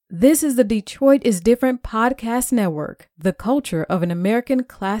This is the Detroit is Different podcast network, the culture of an American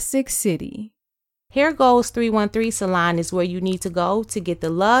classic city. Hair Goals 313 Salon is where you need to go to get the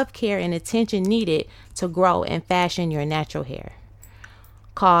love, care, and attention needed to grow and fashion your natural hair.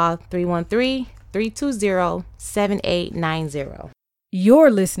 Call 313-320-7890.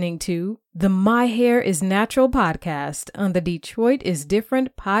 You're listening to the My Hair is Natural podcast on the Detroit is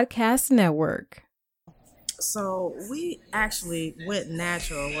Different podcast network. So we actually went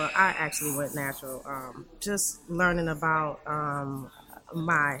natural. Well, I actually went natural. Just learning about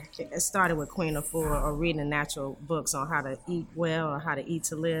it started with Queen Afua, or reading natural books on how to eat well or how to eat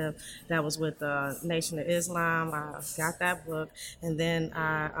to live. That was with the Nation of Islam. I got that book, and then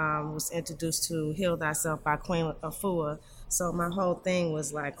I was introduced to Heal Thyself by Queen Afua. So my whole thing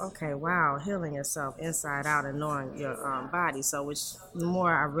was like, okay, wow, healing yourself inside out and knowing your body. So the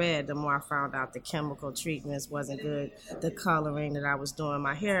more I read, the more I found out the chemical treatments wasn't good. The coloring that I was doing,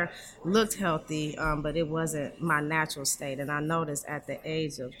 my hair looked healthy, but it wasn't my natural state. And I noticed at the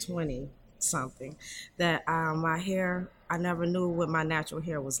age of 20-something that my hair, I never knew what my natural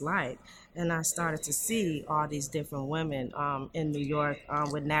hair was like. And I started to see all these different women in New York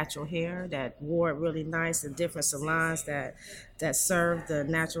with natural hair that wore it really nice, in different salons that served the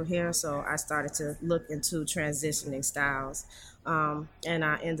natural hair. So I started to look into transitioning styles. And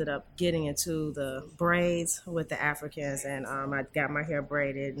I ended up getting into the braids with the Africans, and I got my hair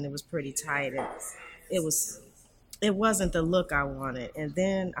braided, and it was pretty tight. And it wasn't the look I wanted. And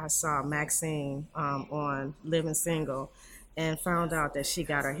then I saw Maxine on Living Single, and found out that she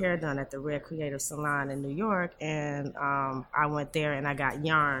got her hair done at the Red Creative Salon in New York. And I went there and I got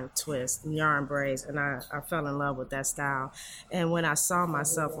yarn braids, and I fell in love with that style. And when I saw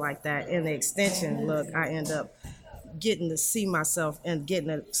myself like that in the extension look, I ended up getting to see myself and getting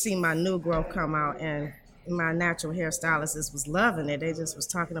to see my new growth come out. And my natural hairstylist was loving it. They just was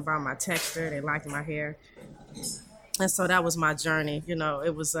talking about my texture. They liked my hair. And so that was my journey. You know,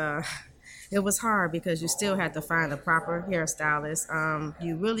 it was hard because you still had to find a proper hairstylist.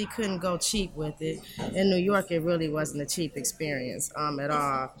 You really couldn't go cheap with it. In New York, it really wasn't a cheap experience at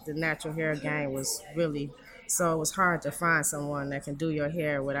all. The natural hair game was really, so it was hard to find someone that can do your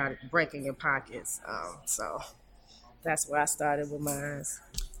hair without breaking your pockets. So that's where I started with mine.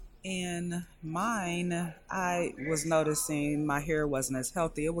 In mine, I was noticing my hair wasn't as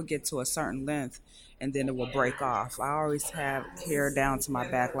healthy. It would get to a certain length and then it will break off. I always have hair down to my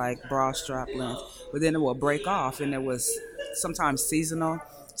back, like bra strap length, but then it will break off, and it was sometimes seasonal.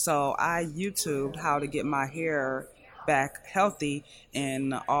 So I YouTubed how to get my hair back healthy,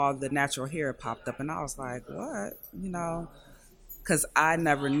 and all the natural hair popped up, and I was like, what? You know, because I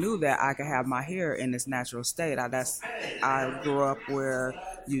never knew that I could have my hair in its natural state. I grew up where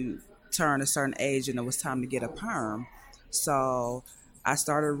you turn a certain age and it was time to get a perm. So I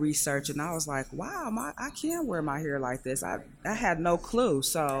started researching. I was like, wow, I can wear my hair like this. I had no clue.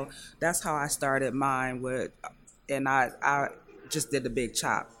 So that's how I started mine and I just did the big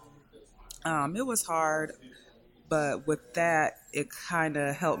chop. It was hard, but with that, it kind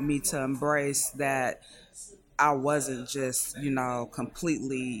of helped me to embrace that I wasn't just,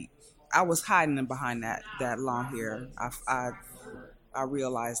 completely, I was hiding behind that long hair. I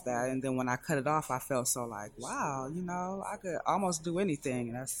realized that. And then when I cut it off, I felt so like, wow, I could almost do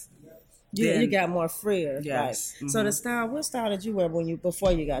anything. You got more freer. Yes. Right? Mm-hmm. So what style did you wear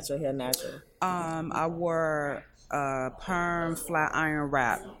before you got your hair natural? I wore a perm flat iron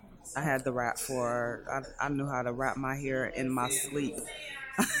wrap. I had the wrap I knew how to wrap my hair in my sleep.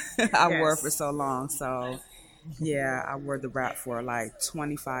 I wore it for so long. So yeah, I wore the wrap for like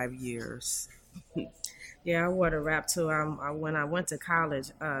 25 years. Yeah, I wore the wrap too. When I went to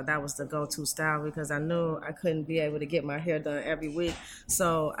college, that was the go-to style because I knew I couldn't be able to get my hair done every week.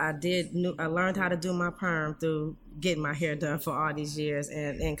 So I learned how to do my perm through getting my hair done for all these years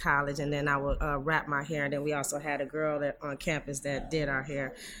in college, and then I would wrap my hair. And then we also had a girl on campus that did our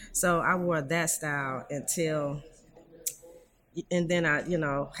hair. So I wore that style and then I,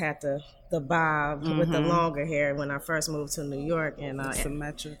 had the bob with the longer hair when I first moved to New York. And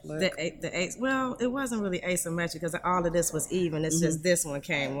asymmetric look. It wasn't really asymmetric because all of this was even. It's just this one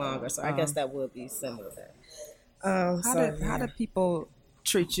came longer, so I guess that would be similar to that. How did people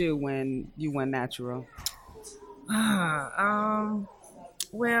treat you when you went natural?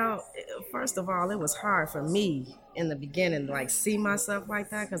 Well, first of all, it was hard for me in the beginning to see myself like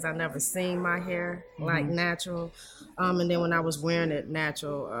that because I never seen my hair like natural. And then when I was wearing it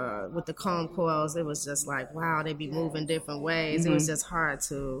natural with the comb coils, it was just like, wow, they be moving different ways. It was just hard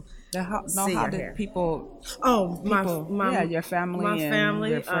to see how your did hair. people? Oh, your family, my and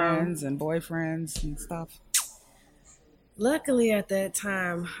family, your friends and boyfriends and stuff. Luckily, at that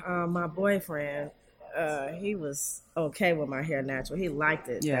time, my boyfriend, he was okay with my hair natural. He liked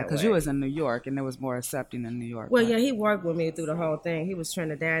it Yeah, that because way. you was in New York, and it was more accepting in New York. Well, but- yeah, he worked with me through the whole thing. He was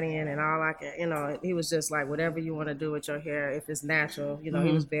Trinidadian and all I can, he was just like, whatever you want to do with your hair, if it's natural, he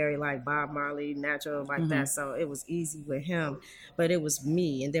was very like Bob Marley, natural like that. So it was easy with him, but it was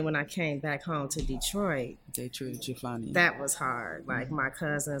me. And then when I came back home to Detroit, They treated you funny. that was hard. Like my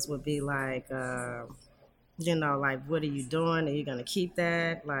cousins would be like, like, what are you doing? Are you going to keep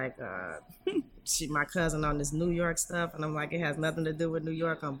that? Like, my cousin on this New York stuff. And I'm like, it has nothing to do with New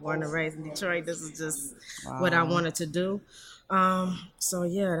York. I'm born and raised in Detroit. This is just what I wanted to do. So,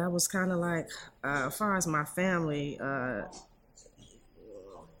 yeah, that was kind of like, as far as my family,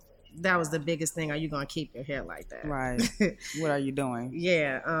 that was the biggest thing. Are you going to keep your hair like that? Right. What are you doing?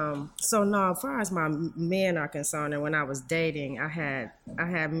 Yeah. So no, as far as my men are concerned, and when I was dating, I had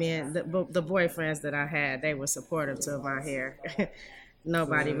men. The boyfriends that I had, they were supportive to my hair.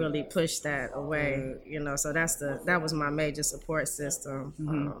 Nobody really pushed that away. So that was my major support system.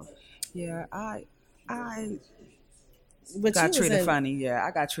 Yeah, I But got treated funny. Yeah,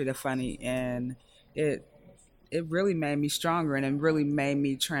 I got treated funny, and it really made me stronger, and it really made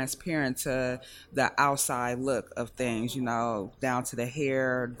me transparent to the outside look of things, down to the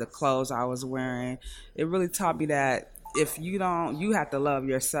hair, the clothes I was wearing. It really taught me that if you have to love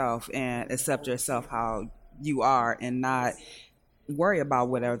yourself and accept yourself how you are and not worry about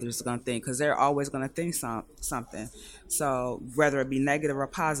what others are going to think, because they're always going to think something. So whether it be negative or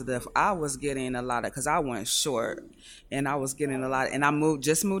positive, I was getting a lot of, because I went short, and I was getting a lot, and I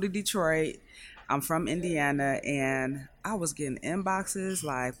just moved to Detroit. I'm from Indiana, and I was getting inboxes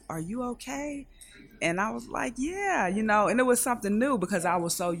like, are you okay? And I was like, yeah, and it was something new because I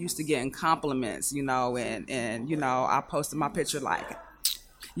was so used to getting compliments, and I posted my picture like,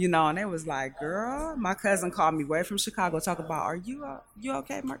 and it was like, girl, my cousin called me way from Chicago, talking about, are you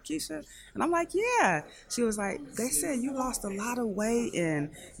okay, Marquisha? And I'm like, yeah. She was like, they said you lost a lot of weight and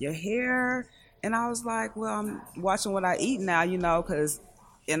your hair. And I was like, well, I'm watching what I eat now, because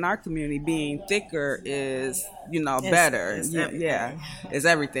in our community, being thicker is, better. It's yeah, it's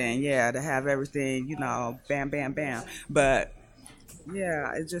everything. Yeah, to have everything, bam, bam, bam. But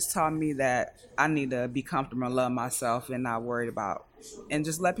yeah, it just taught me that I need to be comfortable and love myself and not worried about, and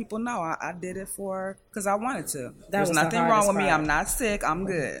just let people know I did it because I wanted to. There's nothing wrong with me. I'm not sick. I'm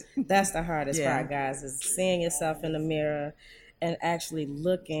good. That's the hardest part, guys, is seeing yourself in the mirror and actually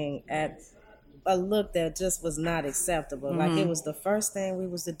looking at a look that just was not acceptable. Like it was the first thing we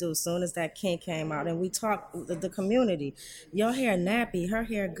was to do as soon as that kink came out, and we talked the community. Your hair nappy, her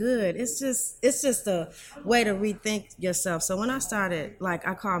hair good. It's just a way to rethink yourself. So when I started, like,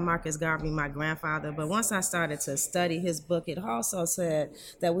 I call Marcus Garvey my grandfather, but once I started to study his book, it also said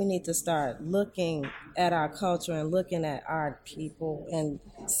that we need to start looking at our culture and looking at our people and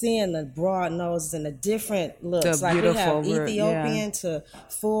seeing the broad noses and the different looks. Like we have Ethiopian to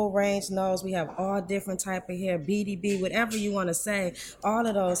full range nose. We have all different type of hair, BDB, whatever you want to say. All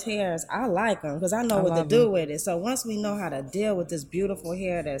of those hairs, I like them because I know what to do with it. So once we know how to deal with this beautiful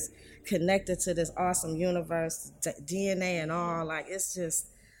hair that's connected to this awesome universe, DNA and all, like, it's just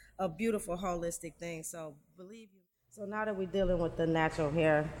a beautiful holistic thing. So believe you. So now that we're dealing with the natural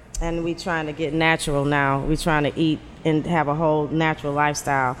hair and we trying to get natural now, we're trying to eat and have a whole natural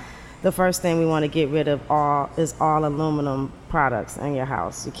lifestyle, the first thing we want to get rid of is all aluminum products in your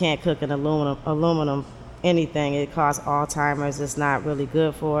house. You can't cook in aluminum anything. It causes Alzheimer's. It's not really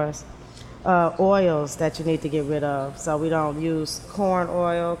good for us. Oils that you need to get rid of. So we don't use corn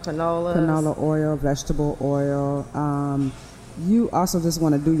oil, canola oil, vegetable oil. You also just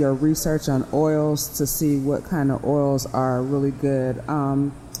want to do your research on oils to see what kind of oils are really good.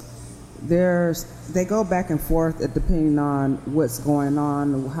 They go back and forth depending on what's going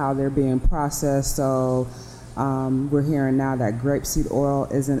on, how they're being processed. So we're hearing now that grapeseed oil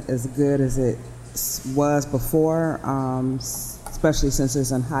isn't as good as it was before, especially since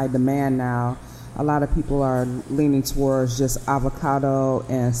it's in high demand now. A lot of people are leaning towards just avocado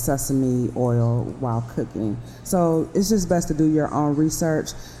and sesame oil while cooking. So it's just best to do your own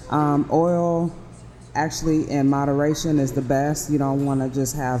research. Oil, actually, in moderation is the best. You don't want to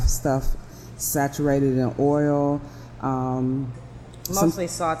just have stuff saturated in oil. Mostly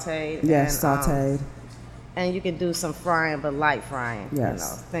sauteed. Yes, sauteed. And you can do some frying, but light frying.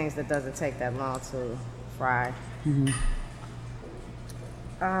 Yes. Things that doesn't take that long to fry.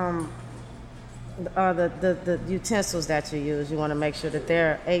 The utensils that you use, you want to make sure that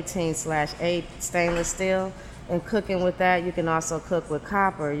they're 18/8 stainless steel. And cooking with that, you can also cook with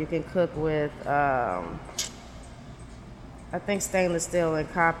copper. You can cook with, I think, stainless steel and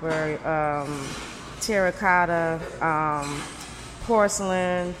copper terracotta,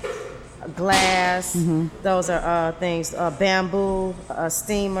 porcelain, glass. Those are things. Bamboo,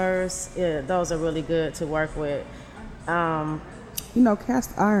 steamers. Yeah, those are really good to work with.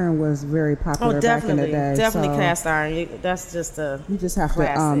 Cast iron was very popular back in the day. Definitely cast iron. That's just you just have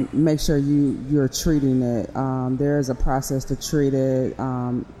classic. to make sure you're treating it. There is a process to treat it,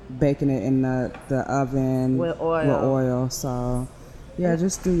 baking it in the oven with oil. So, yeah,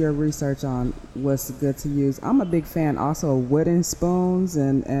 just do your research on what's good to use. I'm a big fan also of wooden spoons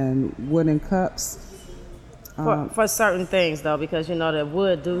and wooden cups. For certain things though, because the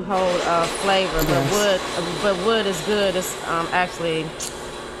wood do hold flavor, but wood is good. It's actually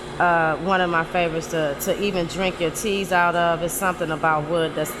one of my favorites to even drink your teas out of. It's something about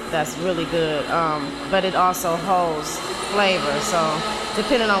wood that's really good, but it also holds flavor. So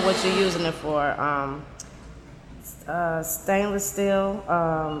depending on what you're using it for, stainless steel.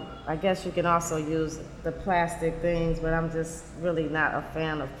 I guess you can also use the plastic things, but I'm just really not a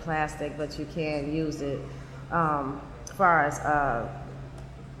fan of plastic. But you can use it. As far as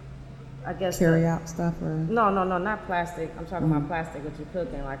I guess carry out stuff or no, not plastic. I'm talking about plastic what you're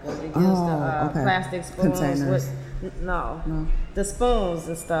cooking, like when you use the plastic spoons containers. No, the spoons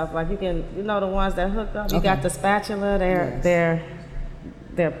and stuff. Like you can, the ones that hook up. You got the spatula. They're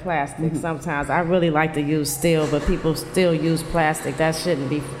plastic. Sometimes I really like to use steel, but people still use plastic. That should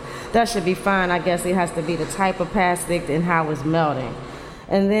be fine. I guess it has to be the type of plastic and how it's melting.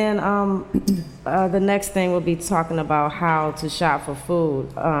 And then the next thing we'll be talking about how to shop for food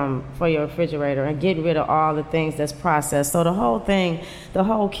for your refrigerator and getting rid of all the things that's processed. So the whole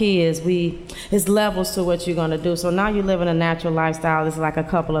key is levels to what you're going to do. So now you live in a natural lifestyle. There's like a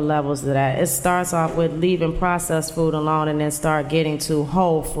couple of levels to that. It starts off with leaving processed food alone and then start getting to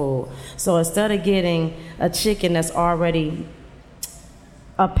whole food. So instead of getting a chicken that's already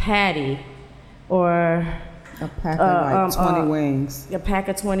a patty or a pack of 20 wings. A pack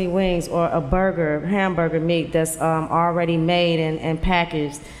of 20 wings or a hamburger meat that's already made and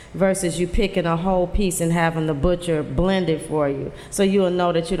packaged versus you picking a whole piece and having the butcher blend it for you. So you'll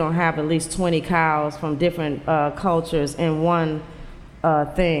know that you don't have at least 20 cows from different cultures in one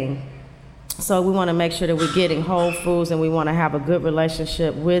thing. So we want to make sure that we're getting whole foods and we want to have a good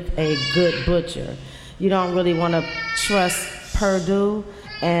relationship with a good butcher. You don't really want to trust Purdue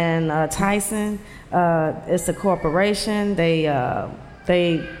and Tyson. It's a corporation. It's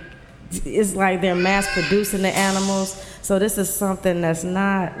like they're mass producing the animals. So this is something that's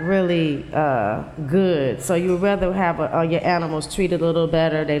not really good. So you would rather have your animals treated a little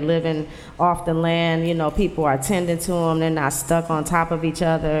better. They living off the land. People are tending to them. They're not stuck on top of each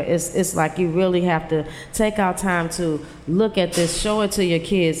other. It's like you really have to take out time to look at this, show it to your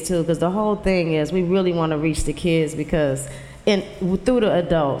kids too, because the whole thing is we really want to reach the kids because. Through the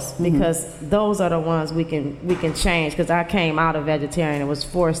adults, because those are the ones we can change. Because I came out of vegetarian and was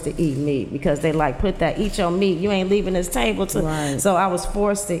forced to eat meat because they eat your meat. You ain't leaving this table to. Right. So I was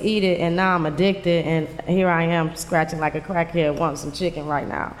forced to eat it, and now I'm addicted. And here I am scratching like a crackhead, wanting some chicken right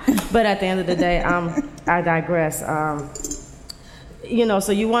now. But at the end of the day, I digress. So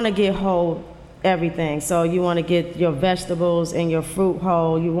you want to get whole. Everything. So you want to get your vegetables and your fruit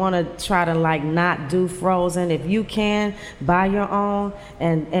whole. You want to try to not do frozen. If you can, buy your own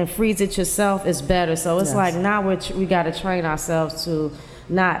and freeze it yourself is better. So it's like now we got to train ourselves to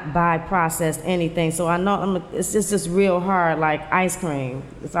not buy processed anything. So I know it's just real hard. Like ice cream,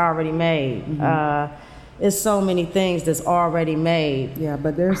 it's already made. It's so many things that's already made. Yeah,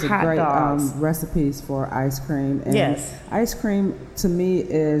 but there's Hot a great dogs. Recipes for ice cream. And yes. Ice cream to me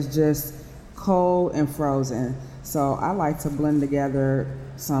is just cold and frozen. So I like to blend together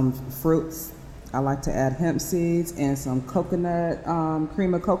some fruits. I like to add hemp seeds and some coconut,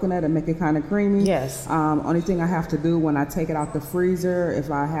 cream of coconut and make it kind of creamy. Yes. Only thing I have to do when I take it out the freezer, if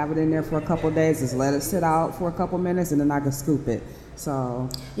I have it in there for a couple of days, is let it sit out for a couple minutes and then I can scoop it. So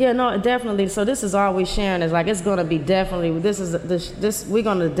yeah, no, definitely. So this is all we're sharing is it's going to be definitely this we're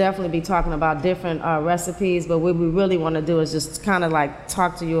going to definitely be talking about different recipes, but what we really want to do is just kind of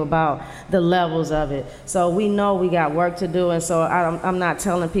talk to you about the levels of it. So we know we got work to do, and so I'm not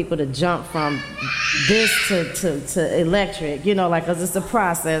telling people to jump from this to electric, because it's a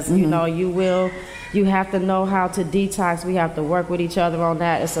process. You have to know how to detox. We have to work with each other on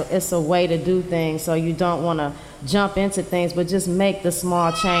that. It's a way to do things, so you don't want to jump into things, but just make the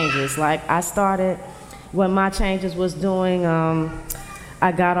small changes. Like I started, when my changes was doing,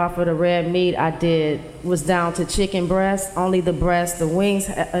 I got off of the red meat. Was down to chicken breast, only the breast. The wings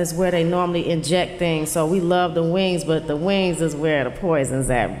is where they normally inject things. So we love the wings, but the wings is where the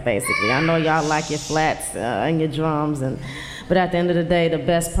poison's at, basically. I know y'all like your flats and your drums, but at the end of the day, the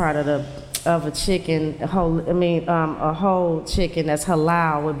best part of of a chicken, a whole chicken that's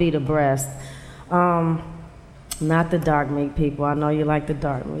halal would be the breast. Not the dark meat, people. I know you like the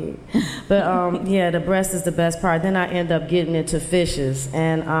dark meat. But yeah, the breast is the best part. Then I end up getting into fishes.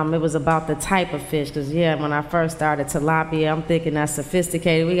 And it was about the type of fish. Because, yeah, when I first started tilapia, I'm thinking that's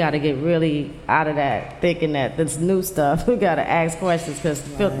sophisticated. We got to get really out of that, thinking that this new stuff. We got to ask questions because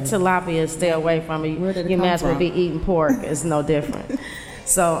tilapia, stay away from it. You might as well be eating pork. It's no different.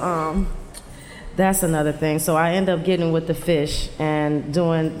 So, that's another thing. So I end up getting with the fish and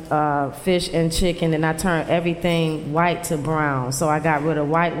doing fish and chicken, and I turned everything white to brown. So I got rid of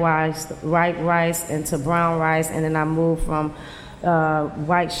white rice into brown rice, and then I moved from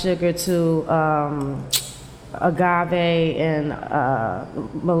white sugar to agave and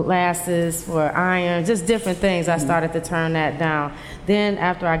molasses for iron, just different things. I started to turn that down. Then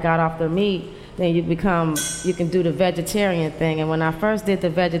after I got off the meat, then you can do the vegetarian thing. And when I first did the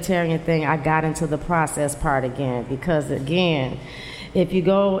vegetarian thing, I got into the processed part again, because again, if you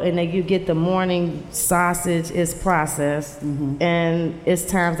go and then you get the morning sausage, it's processed, and it's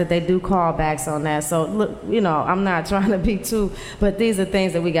times that they do callbacks on that. So look, I'm not trying to be too, but these are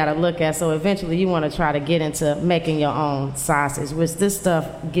things that we got to look at. So eventually you want to try to get into making your own sausage, which this stuff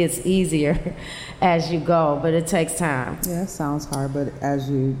gets easier as you go, but it takes time. Yeah, it sounds hard, but as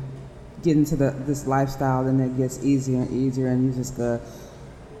you get into this lifestyle, then it gets easier and easier, and you just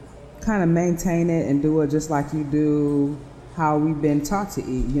kind of maintain it and do it just like you do how we've been taught to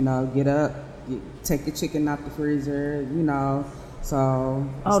eat. Get up, take the chicken out the freezer, so.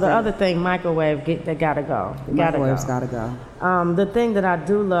 Oh, the other thing, microwave, they gotta go. Microwaves gotta go. The thing that I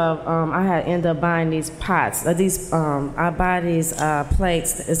do love, I had end up buying these pots. I buy these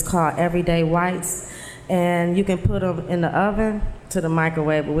plates. It's called Everyday Whites, and you can put them in the oven to the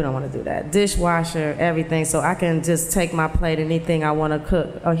microwave, but we don't want to do that. Dishwasher, everything, so I can just take my plate, anything I want to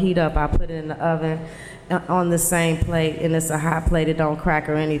cook or heat up, I put it in the oven on the same plate, and it's a hot plate, it don't crack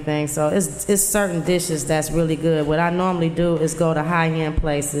or anything. So it's certain dishes that's really good. What I normally do is go to high-end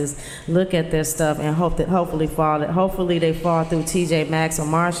places, look at their stuff, and hopefully they fall through TJ Maxx or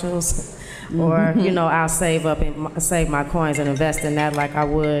Marshalls, or I'll save up and save my coins and invest in that like I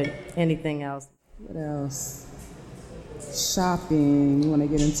would anything else. What else? Shopping. You want to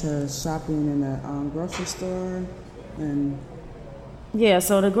get into shopping in the grocery store? And yeah,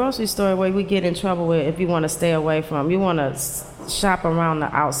 so the grocery store, where we get in trouble with, if you want to stay away from, you want to shop around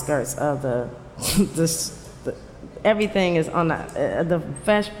the outskirts of the everything is on the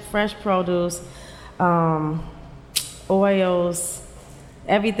fresh produce, oils.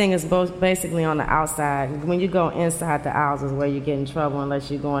 Everything is basically on the outside. When you go inside the aisles is where you get in trouble,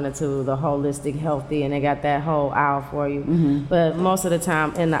 unless you're going into the holistic, healthy, and they got that whole aisle for you. But most of the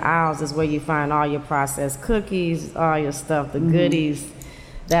time in the aisles is where you find all your processed cookies, all your stuff, the goodies.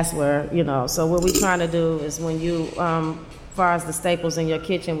 That's where, So what we're trying to do is when you, as far as the staples in your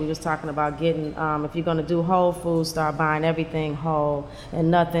kitchen, we was talking about getting, if you're going to do whole foods, start buying everything whole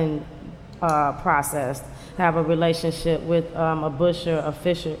and nothing processed. Have a relationship with a butcher, a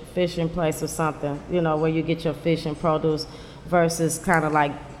fishing place or something, where you get your fish and produce, versus kind of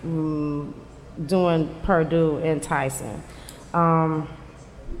like doing Purdue and Tyson.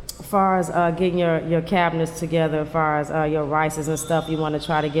 As far as getting your cabinets together, as far as your rices and stuff, you want to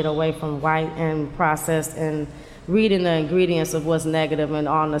try to get away from white and processed, and reading the ingredients of what's negative and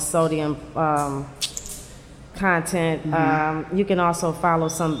on the sodium content. You can also follow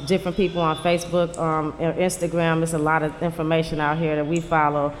some different people on Facebook or Instagram. There's a lot of information out here that we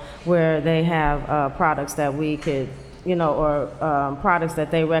follow where they have products that we could, or products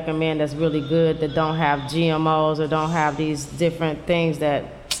that they recommend that's really good, that don't have GMOs or don't have these different things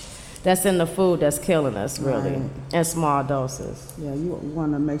that's in the food that's killing us, really, in small doses. Yeah, you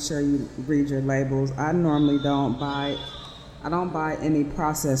want to make sure you read your labels. I normally don't buy any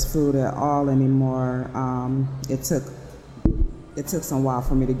processed food at all anymore. It took some while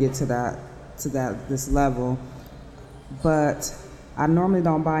for me to get to this level, but I normally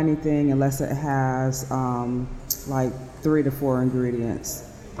don't buy anything unless it has like 3 to 4 ingredients.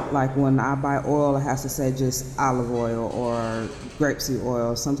 Like when I buy oil, it has to say just olive oil or grapeseed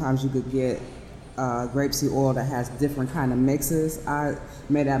oil. Sometimes you could get grapeseed oil that has different kind of mixes. I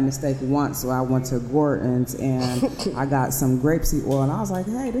made that mistake once, so I went to Gorton's and I got some grapeseed oil, and I was like,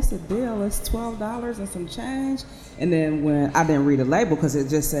 hey, this is a deal, it's $12 and some change. And then when I didn't read the label because it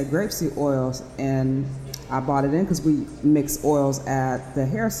just said grapeseed oils, and I bought it in because we mix oils at the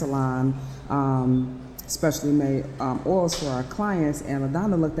hair salon, especially made oils for our clients, and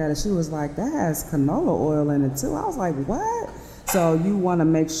LaDonna looked at it, she was like, that has canola oil in it too. I was like, what? So you want to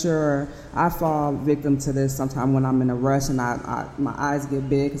make sure. I fall victim to this sometimes when I'm in a rush and my eyes get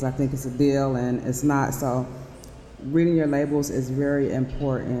big because I think it's a deal and it's not. So reading your labels is very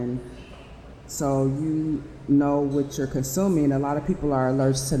important so you know what you're consuming. A lot of people are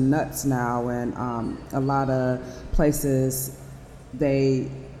allergic to nuts now, and a lot of places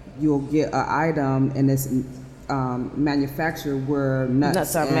you'll get an item and it's manufactured where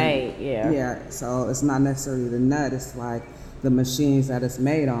nuts are made. Yeah, so it's not necessarily the nut, it's like the machines that it's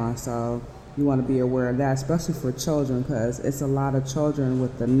made on. So you want to be aware of that, especially for children, because it's a lot of children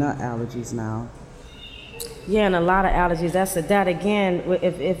with the nut allergies now. Yeah, and a lot of allergies. That again,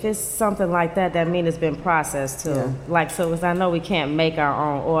 if it's something like that, that means it's been processed too. Yeah. Like, so I know we can't make our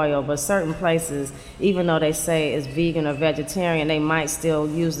own oil, but certain places, even though they say it's vegan or vegetarian, they might still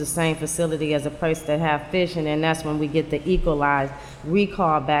use the same facility as a place that have fish, and that's when we get the E. coli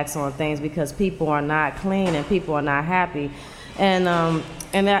recall backs on things because people are not clean and people are not happy. And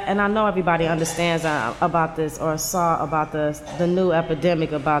I know everybody understands about this or saw about the new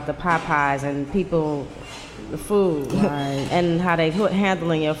epidemic about the Popeyes and people, the food, right. and how they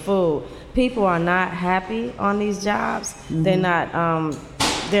handling your food. People are not happy on these jobs. Mm-hmm.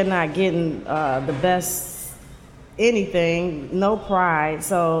 They're not getting the best anything, no pride.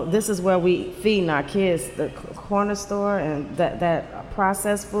 So this is where we feeding our kids, the corner store and that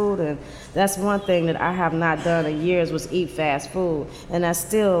processed food, and that's one thing that I have not done in years was eat fast food, and I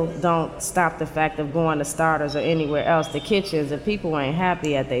still don't stop the fact of going to Starters or anywhere else, the kitchens, and people ain't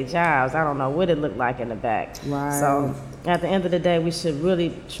happy at their jobs. I don't know what it looked like in the back. Right. So at the end of the day, we should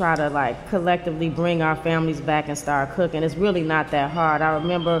really try to like collectively bring our families back and start cooking. It's really not that hard. I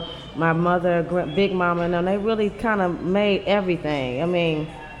remember my mother, Big Mama, and them, they really kind of made everything. I mean,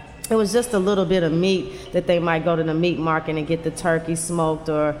 it was just a little bit of meat that they might go to the meat market and get the turkey smoked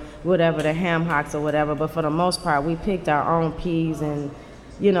or whatever, the ham hocks or whatever. But for the most part, we picked our own peas, and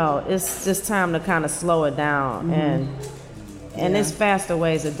it's just time to kind of slow it down. Mm-hmm. And there's faster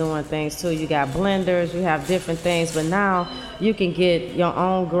ways of doing things too. You got blenders, you have different things, but now you can get your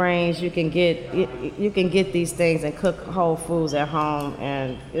own grains. You can get these things and cook whole foods at home,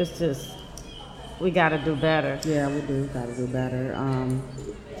 and it's just we got to do better. Yeah, we do got to do better.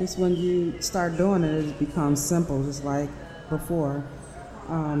 Just when you start doing it, it becomes simple, just like before.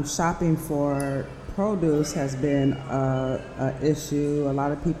 Shopping for produce has been an issue. A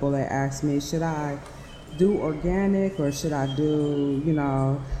lot of people, they ask me, should I do organic or should I do,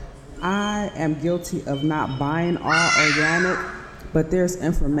 I am guilty of not buying all organic, but there's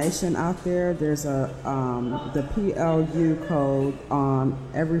information out there. There's the PLU code on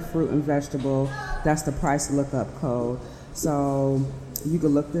every fruit and vegetable. That's the price lookup code. So you can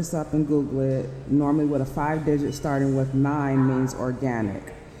look this up and Google it. Normally with a 5-digit starting with 9 means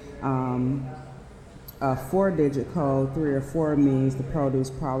organic. A 4-digit code, 3 or 4, means the produce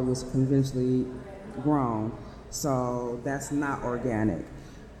probably was conventionally grown. So that's not organic.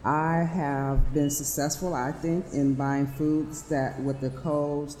 I have been successful, I think, in buying foods that with the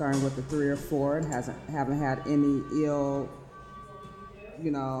code starting with the 3 or 4 haven't had any ill,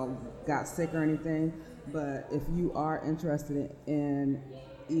 got sick or anything. But if you are interested in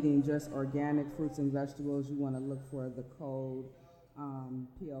eating just organic fruits and vegetables, you want to look for the code,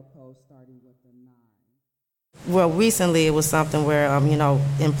 PL code starting with the 9. Well, recently it was something where,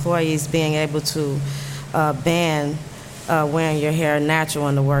 employees being able to ban wearing your hair natural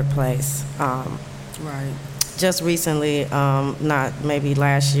in the workplace. Right. Just recently, not maybe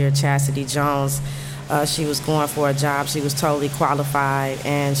last year, Chastity Jones, she was going for a job. She was totally qualified,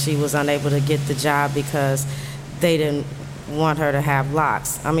 and she was unable to get the job because they didn't want her to have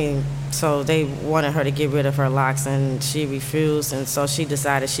locks. So they wanted her to get rid of her locks, and she refused, and so she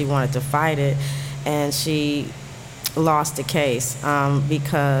decided she wanted to fight it, and she lost the case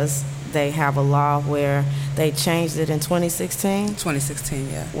because they have a law where they changed it in 2016. 2016,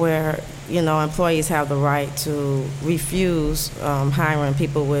 yeah. Where, employees have the right to refuse hiring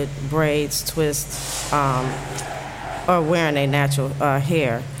people with braids, twists, or wearing their natural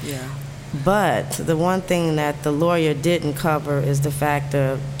hair. Yeah. But the one thing that the lawyer didn't cover is the fact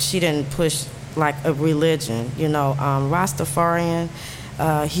that she didn't push like a religion. Rastafarian,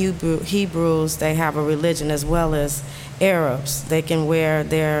 Hebrews, they have a religion, as well as Arabs. They can wear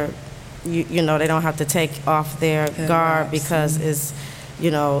their, they don't have to take off their garb because it's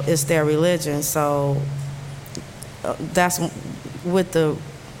their religion. So that's with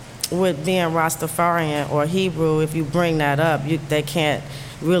being Rastafarian or Hebrew. If you bring that up, they can't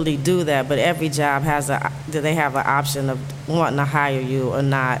really do that. But every job they have an option of wanting to hire you or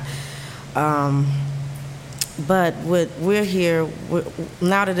not. But we're here,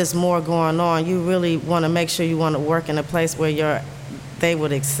 now that there's more going on, you really want to make sure you want to work in a place where they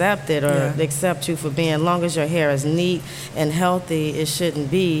would accept it or accept you for being, as long as your hair is neat and healthy, it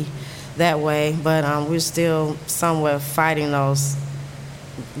shouldn't be that way. But we're still somewhere fighting those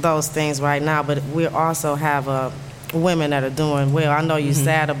things right now. But we also have women that are doing well. I know you're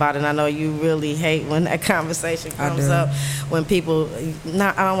sad about it, and I know you really hate when that conversation comes up, when people,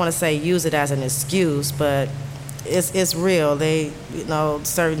 I don't want to say use it as an excuse, but it's real. They,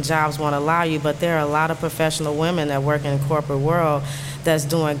 certain jobs won't allow you, but there are a lot of professional women that work in the corporate world that's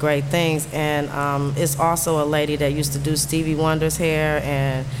doing great things. And it's also a lady that used to do Stevie Wonder's hair,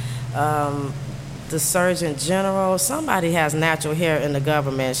 and the Surgeon General. Somebody has natural hair in the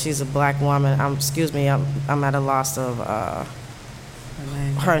government. She's a black woman. I'm at a loss of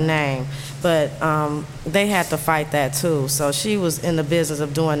her name. But they had to fight that too. So she was in the business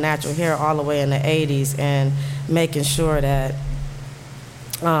of doing natural hair all the way in the 80s and making sure that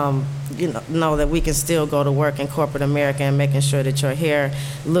know that we can still go to work in corporate America, and making sure that your hair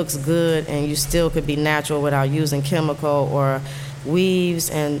looks good and you still could be natural without using chemical or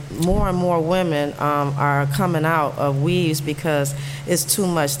weaves. And more women are coming out of weaves because it's too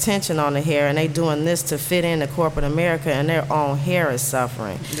much tension on the hair, and they doing this to fit into corporate America, and their own hair is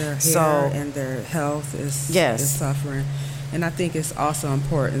suffering. Their hair and their health is suffering. And I think it's also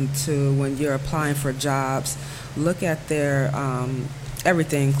important to, when you're applying for jobs, look at their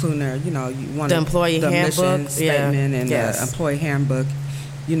everything, including their, you want the employee handbook, mission statement and the employee handbook.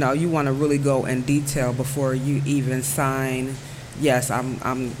 You want to really go in detail before you even sign. Yes, I'm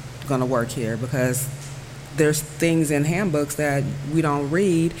going to work here, because there's things in handbooks that we don't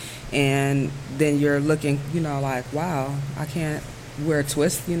read, and then you're looking, like, wow, I can't wear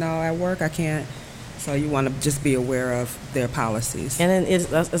twists, at work. I can't. So you want to just be aware of their policies. And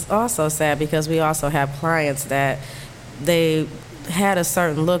it's also sad because we also have clients that they had a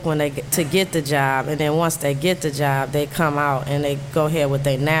certain look when to get the job, and then once they get the job, they come out and they go ahead with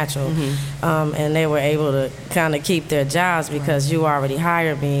their natural, and they were able to kind of keep their jobs because you already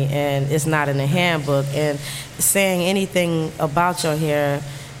hired me, and it's not in the handbook. And saying anything about your hair,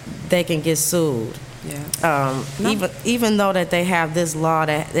 they can get sued. Even though that they have this law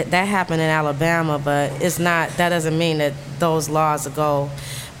that happened in Alabama, but it's not. That doesn't mean that those laws go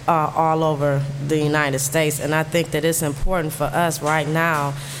all over the United States. And I think that it's important for us right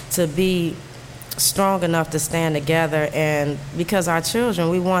now to be strong enough to stand together, and because our children,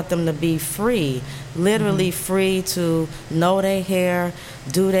 we want them to be free, literally free to know their hair,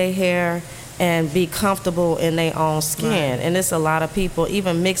 do their hair, and be comfortable in their own skin. And it's a lot of people,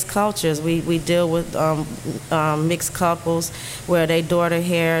 even mixed cultures. We deal with mixed couples where they daughter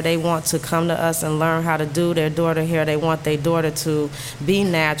hair, they want to come to us and learn how to do their daughter hair. They want their daughter to be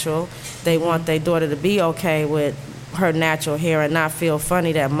natural. They want their daughter to be okay with her natural hair and not feel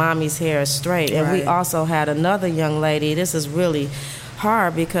funny that mommy's hair is straight. And we also had another young lady. This is really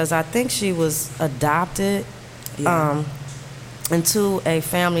hard because I think she was adopted into a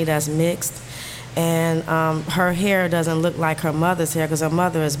family that's mixed. And her hair doesn't look like her mother's hair because her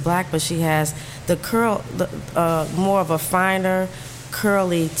mother is black, but she has the curl, more of a finer,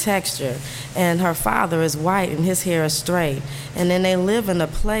 curly texture. And her father is white and his hair is straight. And then they live in a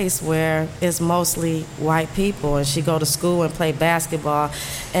place where it's mostly white people, and she go to school and play basketball.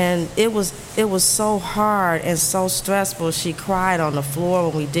 And it was so hard and so stressful. She cried on the floor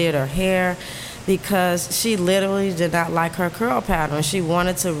when we did her hair, because she literally did not like her curl pattern. She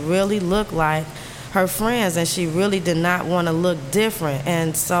wanted to really look like her friends, and she really did not want to look different.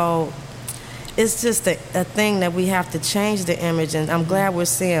 And so it's just a thing that we have to change the image, and I'm glad we're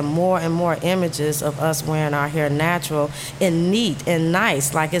seeing more and more images of us wearing our hair natural and neat and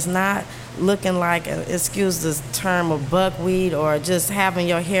nice. Like, it's not looking like, excuse this term, of buckwheat or just having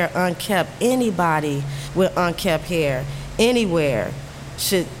your hair unkept. Anybody with unkept hair, anywhere,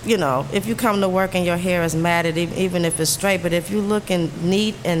 should, if you come to work and your hair is matted, even if it's straight, but if you're looking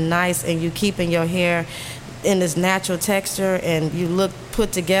neat and nice and you keeping your hair in this natural texture and you look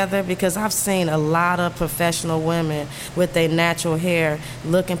put together, because I've seen a lot of professional women with their natural hair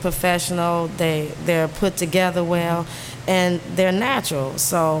looking professional, they're put together well, and they're natural.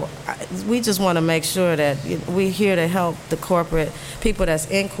 So we just want to make sure that we're here to help the corporate people that's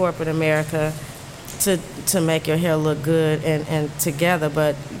in corporate America to make your hair look good and together,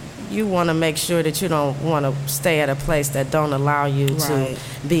 but you want to make sure that you don't want to stay at a place that don't allow you to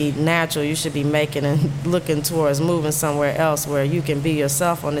be natural. You should be making and looking towards moving somewhere else where you can be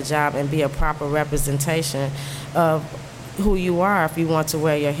yourself on the job and be a proper representation of who you are if you want to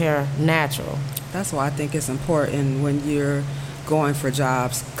wear your hair natural. That's why I think it's important when you're going for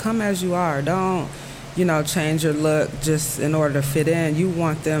jobs, come as you are. Don't change your look just in order to fit in. You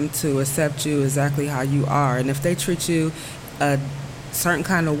want them to accept you exactly how you are. And if they treat you a certain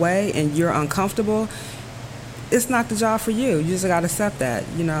kind of way and you're uncomfortable, it's not the job for you. You just got to accept that.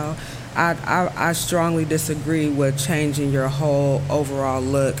 I strongly disagree with changing your whole overall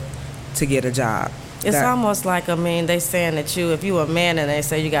look to get a job. It's almost like, they saying that if you a man and they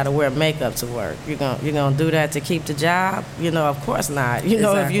say you got to wear makeup to work, you're gonna do that to keep the job? Of course not.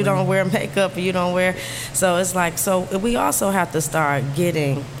 Exactly. If you don't wear makeup, you don't wear. So it's like, we also have to start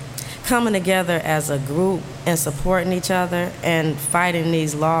coming together as a group and supporting each other and fighting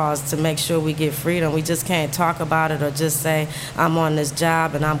these laws to make sure we get freedom. We just can't talk about it or just say, I'm on this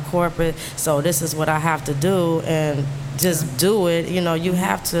job and I'm corporate, so this is what I have to do, and just do it. You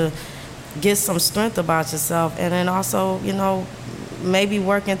have to get some strength about yourself, and then also, maybe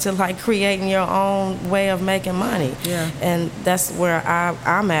work into creating your own way of making money. Yeah. And that's where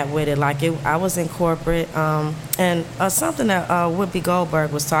I'm at with it. I was in corporate, and something that Whoopi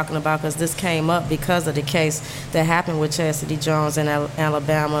Goldberg was talking about, because this came up because of the case that happened with Chastity Jones in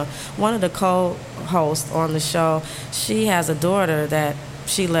Alabama. One of the co-hosts on the show, she has a daughter that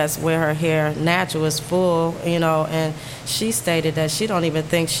she lets wear her hair natural, it's full, and she stated that she don't even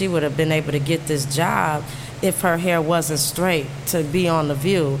think she would have been able to get this job if her hair wasn't straight to be on The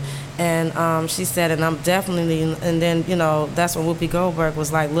View. And she said, and I'm definitely, and then, that's when Whoopi Goldberg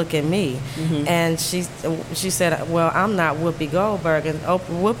was like, look at me. Mm-hmm. And she said, well, I'm not Whoopi Goldberg. And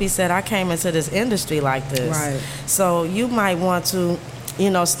Whoopi said, I came into this industry like this. Right. So you might want to,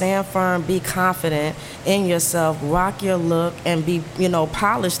 stand firm, be confident in yourself, rock your look, and be,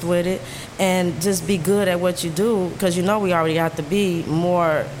 polished with it, and just be good at what you do, because we already have to be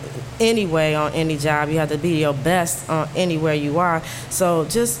more anyway on any job. You have to be your best on anywhere you are. So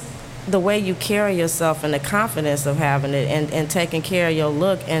just the way you carry yourself and the confidence of having it and taking care of your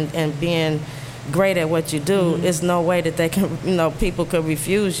look and being great at what you do, mm-hmm. It's no way that they can, people could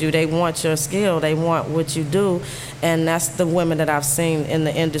refuse you. They want your skill. They want what you do. And that's the women that I've seen in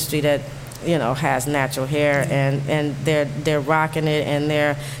the industry that, has natural hair, and they're rocking it, and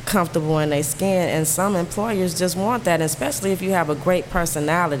they're comfortable in their skin. And some employers just want that, especially if you have a great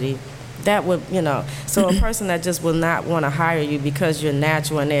personality. That would, so a person that just will not want to hire you because you're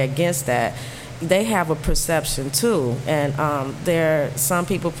natural and they're against that, they have a perception too. And some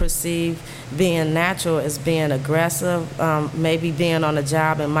people perceive being natural as being aggressive, maybe being on a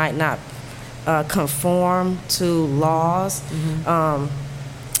job and might not conform to laws. Mm-hmm.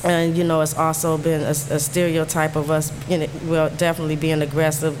 And, it's also been a stereotype of us, definitely being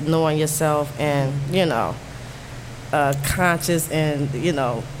aggressive, knowing yourself, and, conscious, and,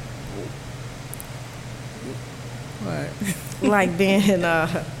 What? Like being,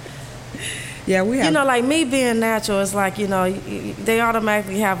 yeah, we have. Like me being natural, it's like, they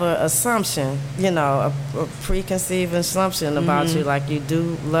automatically have an assumption, a preconceived assumption about you. Like, you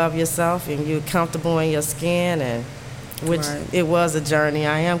do love yourself and you're comfortable in your skin, and which right. It was a journey.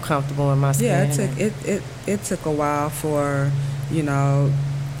 I am comfortable in my skin. Yeah, it took a while for,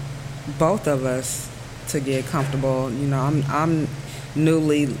 both of us to get comfortable. I'm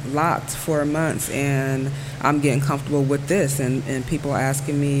newly locked 4 months, and I'm getting comfortable with this, and people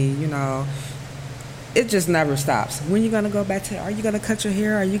asking me, it just never stops. When you gonna go back to? Are you gonna cut your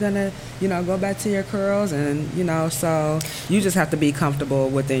hair? Are you gonna, go back to your curls? And so you just have to be comfortable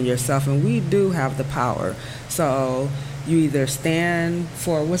within yourself, and we do have the power. So you either stand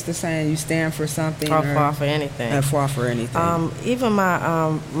for, what's the saying? You stand for something, or fall for anything. Fall for anything. Even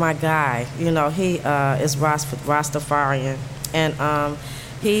my guy, he is Rastafarian, and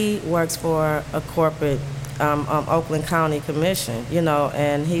he works for a corporate. Oakland County Commission,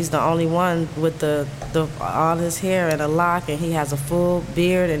 and he's the only one with the all his hair in a lock, and he has a full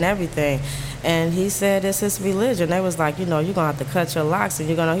beard and everything. And he said it's his religion. They was like, you're gonna have to cut your locks, and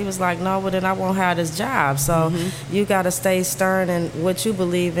he was like, no, well then I won't have this job. So you gotta stay stern in what you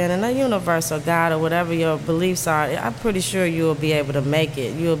believe in, and the universe or God or whatever your beliefs are. I'm pretty sure you'll be able to make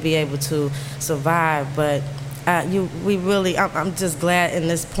it. You'll be able to survive, but. I'm just glad in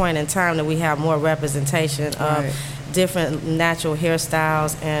this point in time that we have more representation of different natural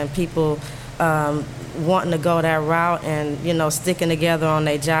hairstyles, and people wanting to go that route, and sticking together on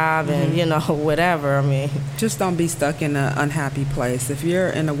their job, and whatever. I mean, just don't be stuck in an unhappy place. If you're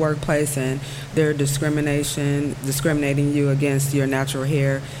in a workplace and they're discriminating you against your natural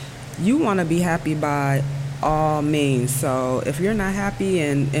hair, you want to be happy by all means. So if you're not happy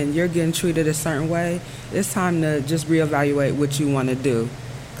and you're getting treated a certain way, it's time to just reevaluate what you want to do,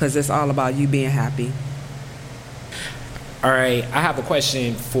 because it's all about you being happy. All right, I have a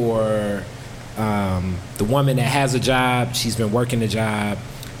question for the woman that has a job. She's been working the job.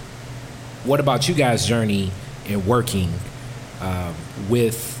 what about you guys' journey in working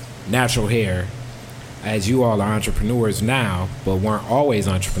with natural hair, as you all are entrepreneurs now, but weren't always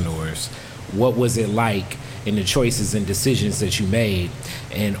entrepreneurs? What was it like in the choices and decisions that you made?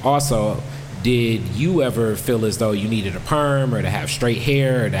 And also, did you ever feel as though you needed a perm or to have straight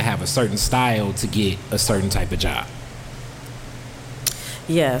hair or to have a certain style to get a certain type of job?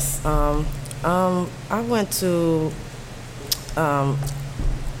 Yes. I went to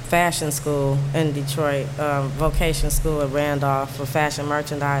fashion school in Detroit, vocation school at Randolph for fashion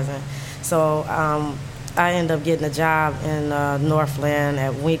merchandising. So I ended up getting a job in Northland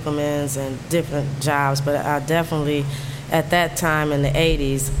at Winkleman's and different jobs, but I definitely, at that time in the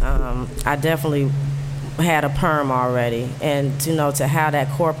 80s, I definitely had a perm already. And, to have that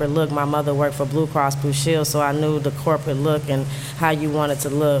corporate look, my mother worked for Blue Cross Blue Shield, so I knew the corporate look and how you wanted to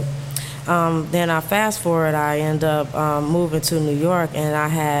look. Then I fast forward, I end up moving to New York, and I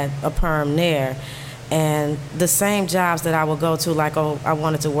had a perm there. And the same jobs that I would go to, like, I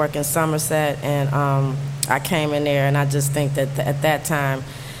wanted to work in Somerset, and I came in there, and I just think that at that time,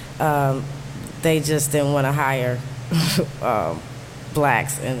 they just didn't want to hire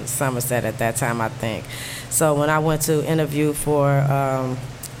blacks in Somerset at that time, I think. So when I went to interview for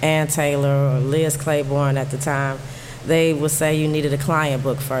Ann Taylor or Liz Claiborne at the time, they would say you needed a client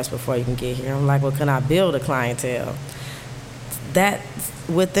book first before you can get here. I'm like, well, can I build a clientele?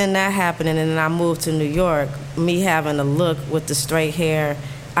 Within that happening, and then I moved to New York, me having a look with the straight hair,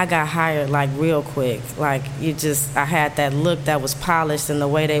 I got hired like real quick. Like I had that look that was polished and the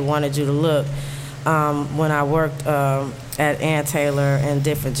way they wanted you to look when I worked at Ann Taylor and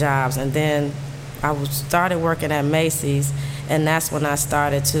different jobs. And then I started working at Macy's, and that's when I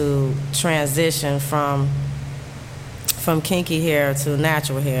started to transition from kinky hair to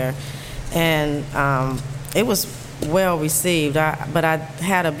natural hair. And it was well received. But I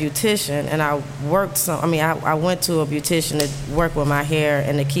had a beautician, and I worked I went to a beautician to work with my hair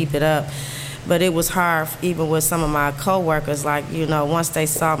and to keep it up. But it was hard even with some of my coworkers, like, once they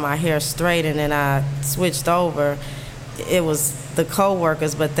saw my hair straight and then I switched over, it was the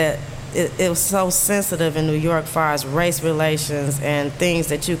coworkers, but that it was so sensitive in New York as far as race relations and things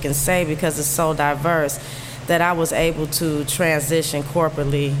that you can say because it's so diverse, that I was able to transition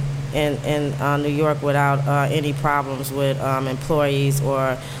corporately in New York without any problems with employees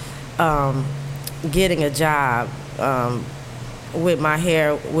or getting a job with my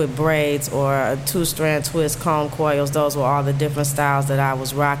hair with braids or a two-strand twist, comb coils. Those were all the different styles that I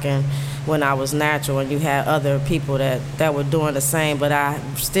was rocking when I was natural, and you had other people that were doing the same, but I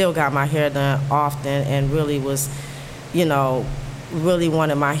still got my hair done often and really was, really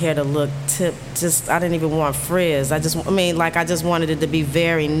wanted my hair to look I didn't even want frizz. I just wanted it to be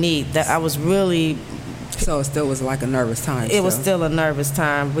very neat. That I was really... So it still was like a nervous time? It was still a nervous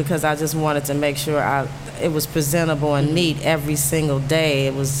time because I just wanted to make sure it was presentable and neat every single day.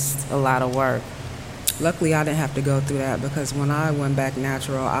 It was a lot of work. Luckily, I didn't have to go through that because when I went back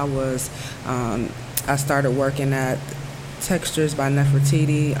natural, I started working at Textures by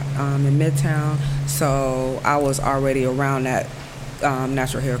Nefertiti in Midtown. So I was already around that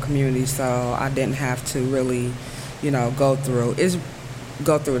natural hair community, so I didn't have to really, go through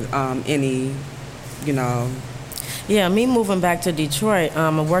any, Yeah, me moving back to Detroit,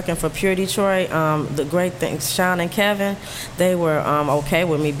 working for Pure Detroit, the great things, Sean and Kevin, they were okay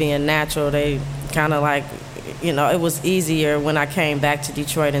with me being natural. They kind of like, it was easier when I came back to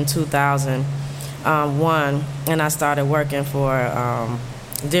Detroit in 2001, and I started working for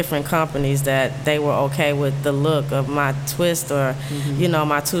different companies that they were okay with the look of my twist or,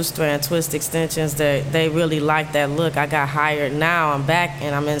 my two-strand twist extensions. They really liked that look. I got hired. Now I'm back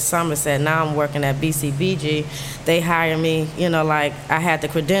and I'm in Somerset. Now I'm working at BCBG. They hire me, like I had the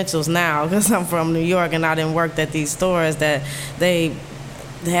credentials now because I'm from New York and I didn't work at these stores that they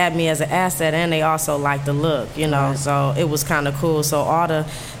had me as an asset, and they also liked the look, Right. So it was kind of cool. So all the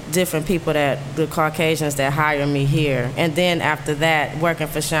different people the Caucasians that hired me here. And then after that, working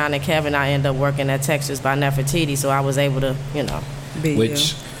for Sean and Kevin, I ended up working at Textures by Nefertiti, so I was able to,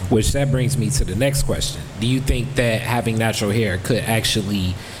 Which that brings me to the next question. Do you think that having natural hair could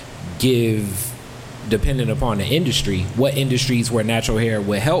actually give, depending upon the industry, what industries where natural hair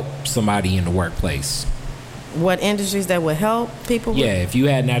would help somebody in the workplace? What industries that would help people? Yeah, if you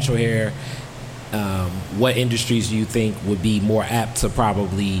had natural hair, what industries do you think would be more apt to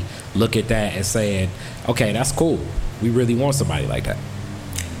probably look at that and saying, okay, that's cool, we really want somebody like that?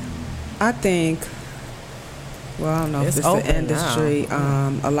 I think, well, I don't know if it's the industry.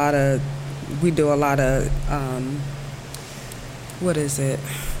 We do a lot of what is it,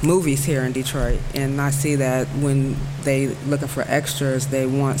 movies here in Detroit, and I see that when they looking for extras, they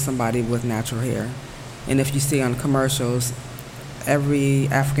want somebody with natural hair. And if you see on commercials, every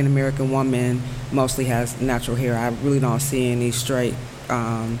African American woman mostly has natural hair. I really don't see any straight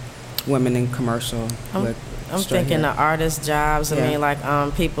women in commercial with I'm straight thinking hair. of artist jobs. I Yeah. mean, like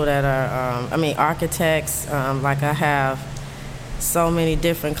people that are, architects. Like I have so many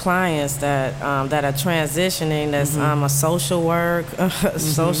different clients that are transitioning. That's a social work,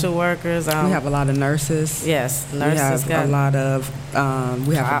 social workers. We have a lot of nurses. Yes, nurses. We have a lot of.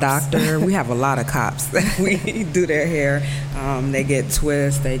 We have Cops. a doctor. We have a lot of cops that we do their hair. They get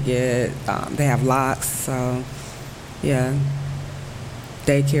twists. They get. They have locks. So, yeah.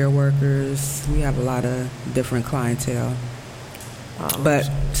 Daycare workers. We have a lot of different clientele. But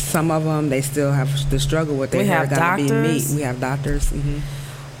some of them, they still have the struggle with their We hair. have Gotta be doctors. neat. We have doctors.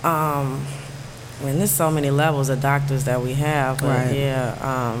 And there's so many levels of doctors that we have. But Right.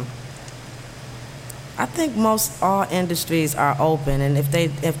 yeah, I think most all industries are open, and if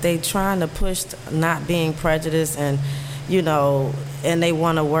they trying to push not being prejudiced and and they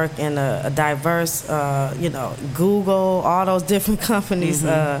want to work in a diverse, Google, all those different companies.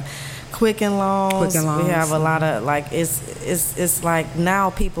 Quicken Loans. Quicken Loans. We have a lot of it's like now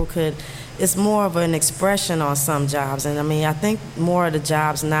people could. It's more of an expression on some jobs, and I mean I think more of the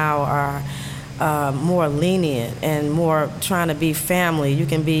jobs now are more lenient and more trying to be family. You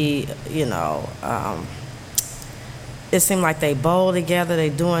can be, it seemed like they bowl together. They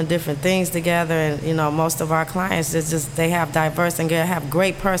doing different things together, and most of our clients they have diverse and have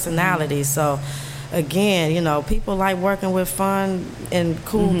great personalities. So. Again, people like working with fun and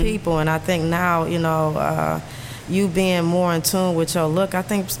cool people, and I think now, you being more in tune with your look, I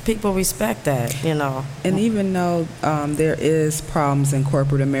think people respect that, And even though there is problems in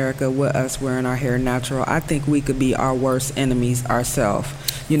corporate America with us wearing our hair natural, I think we could be our worst enemies ourselves.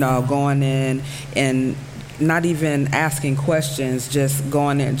 Going in and not even asking questions, just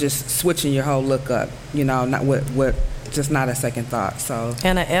going in, just switching your whole look up. Not with just not a second thought. So,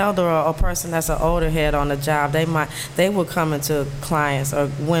 and an elder or a person that's an older head on the job, they will come into clients or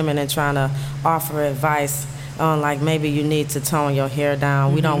women and trying to offer advice on like maybe you need to tone your hair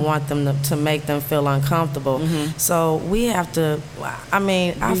down. We don't want them to make them feel uncomfortable. So we have to. I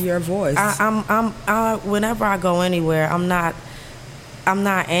mean, be your voice. Whenever I go anywhere, I'm not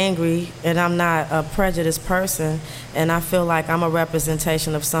angry and I'm not a prejudiced person, and I feel like I'm a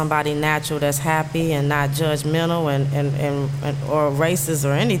representation of somebody natural that's happy and not judgmental and or racist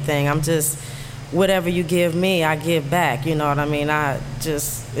or anything. I'm just whatever you give me, I give back. You know what I mean?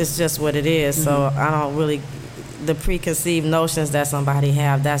 It's just what it is. So I don't really the preconceived notions that somebody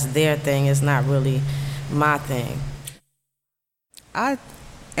have. That's their thing. It's not really my thing. I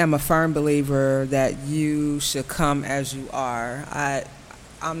am a firm believer that you should come as you are.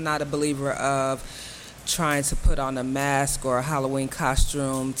 I'm not a believer of trying to put on a mask or a Halloween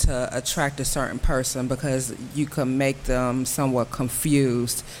costume to attract a certain person, because you can make them somewhat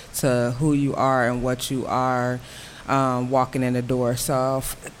confused to who you are and what you are walking in the door. So,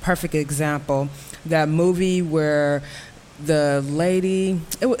 perfect example, that movie where the lady,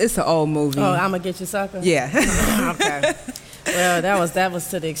 it's an old movie. Oh, I'm gonna get you, sucker? Yeah. Okay. Well, that was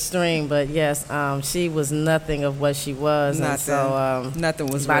to the extreme, but yes, she was nothing of what she was. Nothing. And so, Nothing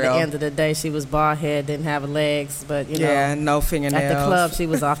was by real. the end of the day, she was bald head, didn't have legs, but Yeah, no fingernails. at the club, she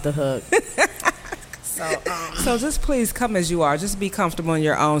was off the hook. So just please come as you are. Just be comfortable in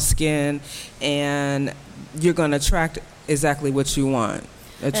your own skin, and you're going to attract exactly what you want.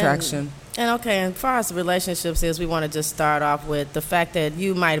 Attraction. And okay, and as far as relationships is, we want to just start off with the fact that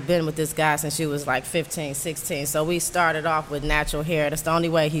you might have been with this guy since you was like 15, 16. So we started off with natural hair. That's the only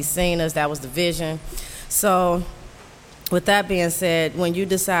way he's seen us. That was the vision. So with that being said, when you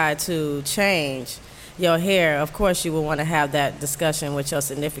decide to change your hair, of course you will want to have that discussion with your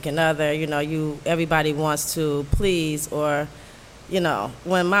significant other. Everybody wants to please, or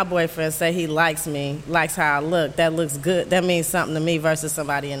when my boyfriend say he likes me, likes how I look, that looks good. That means something to me versus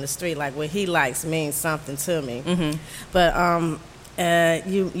somebody in the street. Like what he likes means something to me. But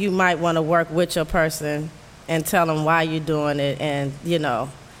you might want to work with your person and tell them why you're doing it, and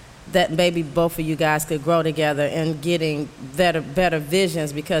that maybe both of you guys could grow together and getting better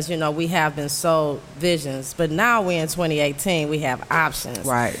visions, because we have been sold visions, but now we're in 2018, we have options,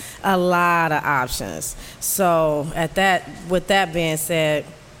 Right. a lot of options. So with that being said,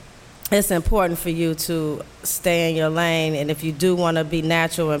 it's important for you to stay in your lane, and if you do want to be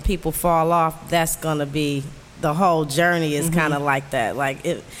natural and people fall off, that's going to be the whole journey is kind of like that. Like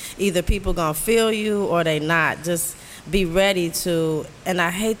either people gonna feel you or they not. Just be ready to, and I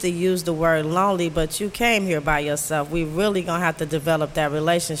hate to use the word lonely, but you came here by yourself. We really gonna have to develop that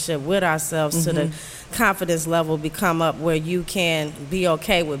relationship with ourselves to the confidence level become up where you can be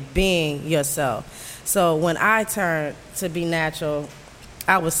okay with being yourself. So when I turned to be natural,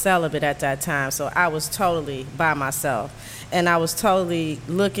 I was celibate at that time, so I was totally by myself. And I was totally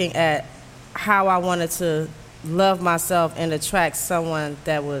looking at how I wanted to love myself and attract someone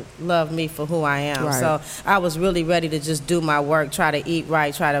that would love me for who I am. Right. So I was really ready to just do my work, try to eat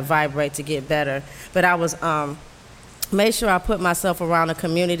right, try to vibrate to get better. But I was made sure I put myself around a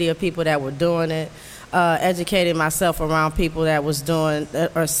community of people that were doing it, educated myself around people that was doing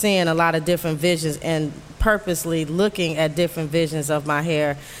or seeing a lot of different visions, and purposely looking at different visions of my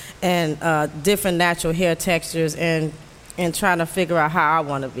hair and different natural hair textures, and trying to figure out how I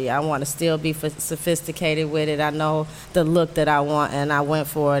want to be. I want to still be sophisticated with it. I know the look that I want, and I went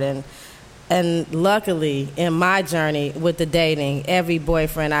for it. And luckily, in my journey with the dating, every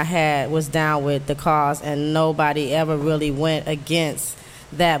boyfriend I had was down with the cause, and nobody ever really went against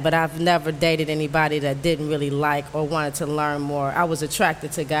that. But I've never dated anybody that didn't really like or wanted to learn more. I was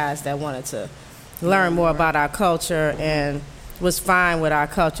attracted to guys that wanted to learn more about our culture and was fine with our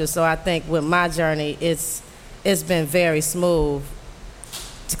culture. So I think with my journey, it's been very smooth.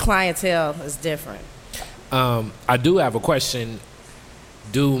 The clientele is different. I do have a question.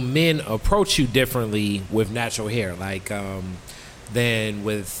 Do men approach you differently with natural hair, like than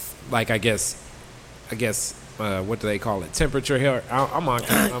with, like, I guess what do they call it? Temperature hair. I'm on. Well,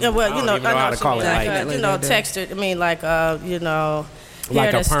 I don't even know how to call it. Like, Textured. I mean, like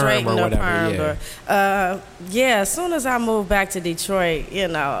like hair a perm or whatever. Permed, as soon as I moved back to Detroit,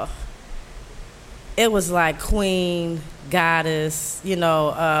 it was like queen, goddess,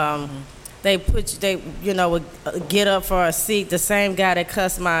 they would get up for a seat. The same guy that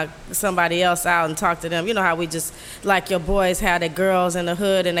cussed somebody else out and talked to them. You know how we just, like your boys had the girls in the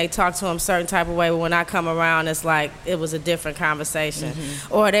hood and they talk to them a certain type of way, but when I come around, it's like it was a different conversation.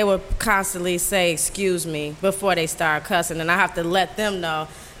 Or they would constantly say, excuse me, before they start cussing, and I have to let them know,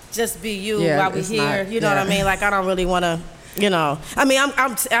 just be you while we here. You know what I mean? Like, I don't really want to, I mean,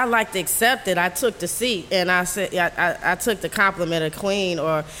 I like to accept it. I took the seat, and I said, I took the compliment of queen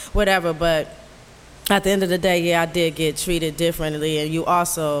or whatever. But at the end of the day, I did get treated differently, and you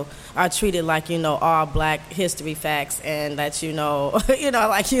also are treated like all Black history facts, and that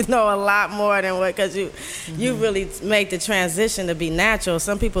like a lot more than what, because you really made the transition to be natural.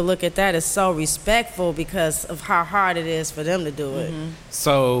 Some people look at that as so respectful because of how hard it is for them to do it.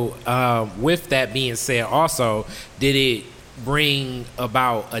 So, with that being said, also, did it bring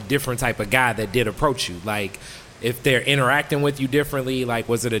about a different type of guy that did approach you? Like, if they're interacting with you differently, like,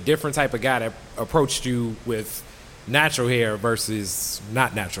 was it a different type of guy that approached you with natural hair versus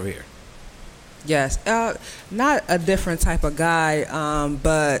not natural hair? Yes, not a different type of guy,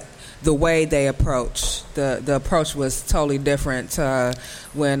 but the way they approach, the approach was totally different.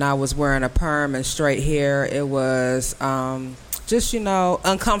 When I was wearing a perm and straight hair, it was just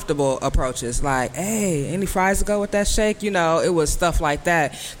uncomfortable approaches, like, hey, any fries to go with that shake? It was stuff like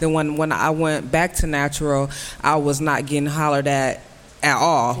that. Then when I went back to natural, I was not getting hollered at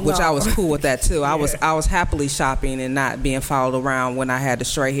all, which I was cool with that too. I was happily shopping and not being followed around. When I had the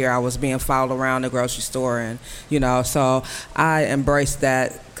straight hair, I was being followed around the grocery store, and so I embraced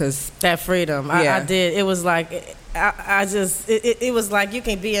that, because that freedom. I did. It was like it was like you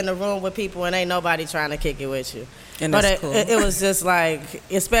can be in the room with people and ain't nobody trying to kick it with you. And but that's cool. It was just like,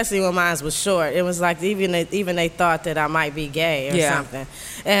 especially when mine was short, it was like even they thought that I might be gay or something.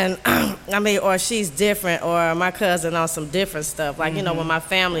 And I mean, or she's different, or my cousin on some different stuff. Like, with my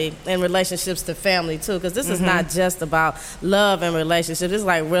family and relationships to family too, because this is not just about love and relationships. It's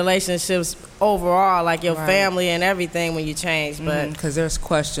like relationships overall, like your family and everything when you change. But because there's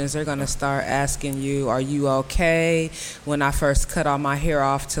questions they're gonna start asking you, are you okay? When I first cut all my hair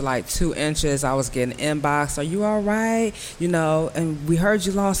off to like 2 inches, I was getting inbox, are you all right? And we heard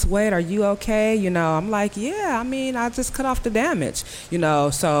you lost weight, are you okay? I'm like, yeah, I mean, I just cut off the damage,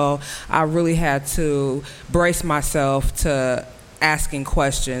 so I really had to brace myself to asking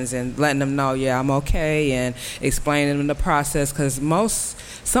questions and letting them know, yeah, I'm okay, and explaining them the process, because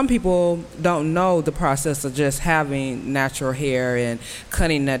some people don't know the process of just having natural hair and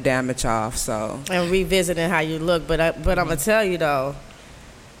cutting that damage off. So, and revisiting how you look, but I'm gonna tell you though,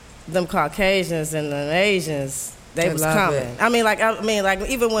 them Caucasians and the Asians, they was coming. It. I mean, like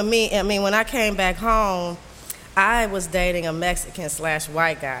even when I came back home, I was dating a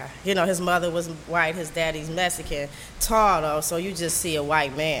Mexican/white guy. His mother was white, his daddy's Mexican, tall though, so you just see a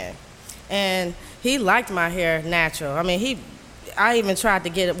white man. And he liked my hair natural. I mean, I even tried to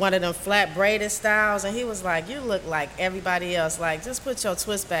get one of them flat braided styles, and he was like, you look like everybody else. Like, just put your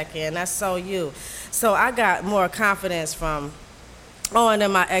twist back in. That's so you. So I got more confidence from, and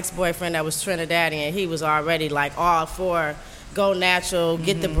then my ex-boyfriend that was Trinidadian, he was already like all for go natural,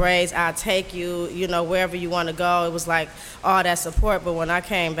 get the braids, I'll take you, wherever you want to go. It was like all that support. But when I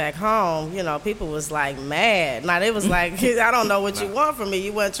came back home, people was like mad. Now they was like, I don't know what you want from me.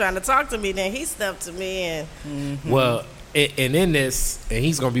 You weren't trying to talk to me. Then he stepped to me and. Well, and in this, and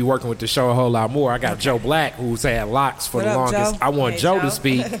he's going to be working with the show a whole lot more. I got Joe Black, who's had locks for the longest. Joe? I want Joe to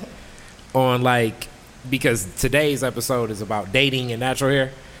speak on because today's episode is about dating and natural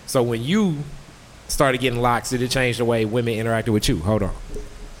hair. So when you started getting locks, did it change the way women interacted with you? Hold on.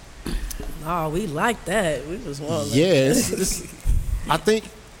 Oh, we like that. We was one. Yes, I think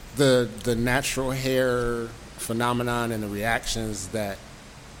the natural hair phenomenon and the reactions that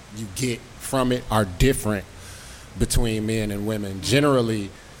you get from it are different between men and women. Generally,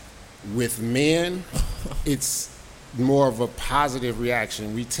 with men, it's more of a positive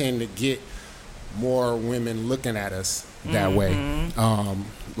reaction. We tend to get more women looking at us that way.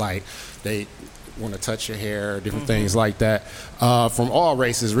 Like they want to touch your hair, different things like that, from all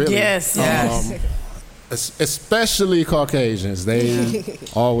races, really. Yes. Especially Caucasians, they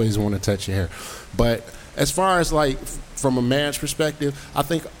always want to touch your hair. But as far as from a man's perspective, I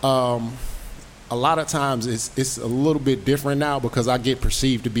think a lot of times it's a little bit different now because I get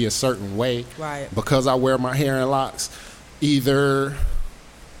perceived to be a certain way, Right. because I wear my hair in locks. Either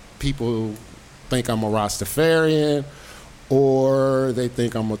people think I'm a Rastafarian or they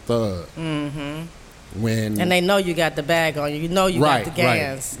think I'm a thug. And they know you got the bag on you. You know you got the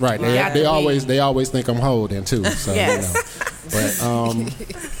gas. Right. They always think I'm holding too. So Yes.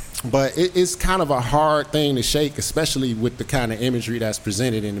 But it's kind of a hard thing to shake, especially with the kind of imagery that's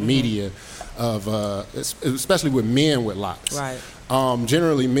presented in the media, of especially with men with locks. Right.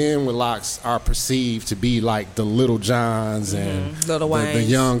 Generally, men with locks are perceived to be like the Little Johns and Little the Waynes.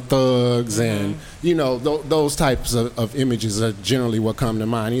 young thugs, and those types of images are generally what come to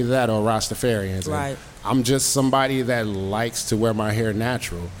mind. Either that or Rastafarians. Right. And I'm just somebody that likes to wear my hair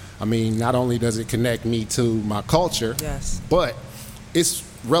natural. I mean, not only does it connect me to my culture, Yes. but it's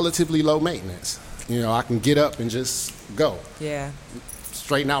relatively low maintenance. I can get up and just go. Yeah.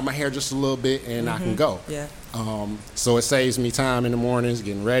 Straighten out my hair just a little bit and I can go. Yeah. So it saves me time in the mornings,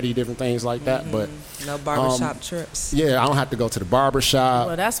 getting ready, different things like that. But No barbershop trips. yeah, I don't have to go to the barber shop.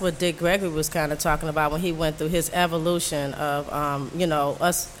 Well, that's what Dick Gregory was kind of talking about when he went through his evolution of,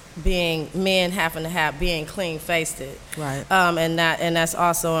 us being men having to being clean-faced. Right. And that's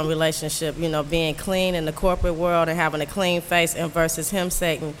also in relationship, being clean in the corporate world and having a clean face, and versus him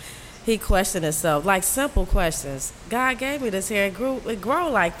saying, he questioned himself, like simple questions. God gave me this hair, it grow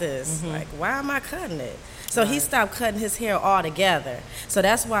like this. Like, why am I cutting it? So he stopped cutting his hair altogether. So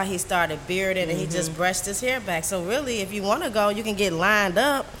that's why he started bearding and he just brushed his hair back. So really, if you want to go, you can get lined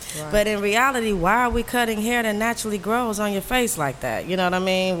up. Right. But in reality, why are we cutting hair that naturally grows on your face like that? You know what I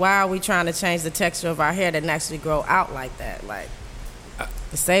mean? Why are we trying to change the texture of our hair that naturally grow out like that? Like,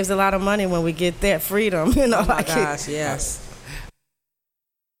 it saves a lot of money when we get that freedom. Oh my gosh, yes.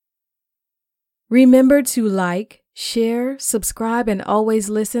 Remember to like, share, subscribe, and always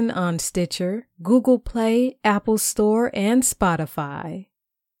listen on Stitcher, Google Play, Apple Store, and Spotify.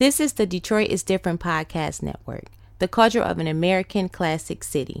 This is the Detroit is Different podcast network, the culture of an American classic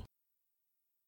city.